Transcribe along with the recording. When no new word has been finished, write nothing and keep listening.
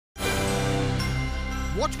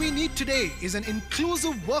What we need today is an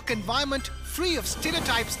inclusive work environment free of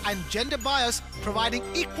stereotypes and gender bias, providing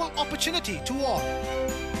equal opportunity to all.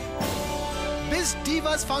 Biz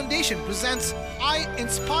Divas Foundation presents I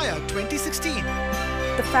Inspire 2016.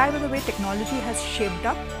 The fact of the way technology has shaped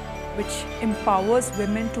up, which empowers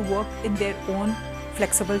women to work in their own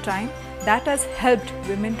flexible time, that has helped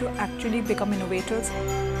women to actually become innovators.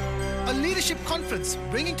 A leadership conference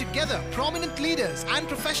bringing together prominent leaders and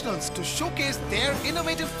professionals to showcase their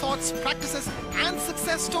innovative thoughts, practices and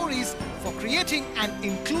success stories for creating an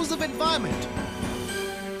inclusive environment.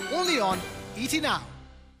 Only on ET Now.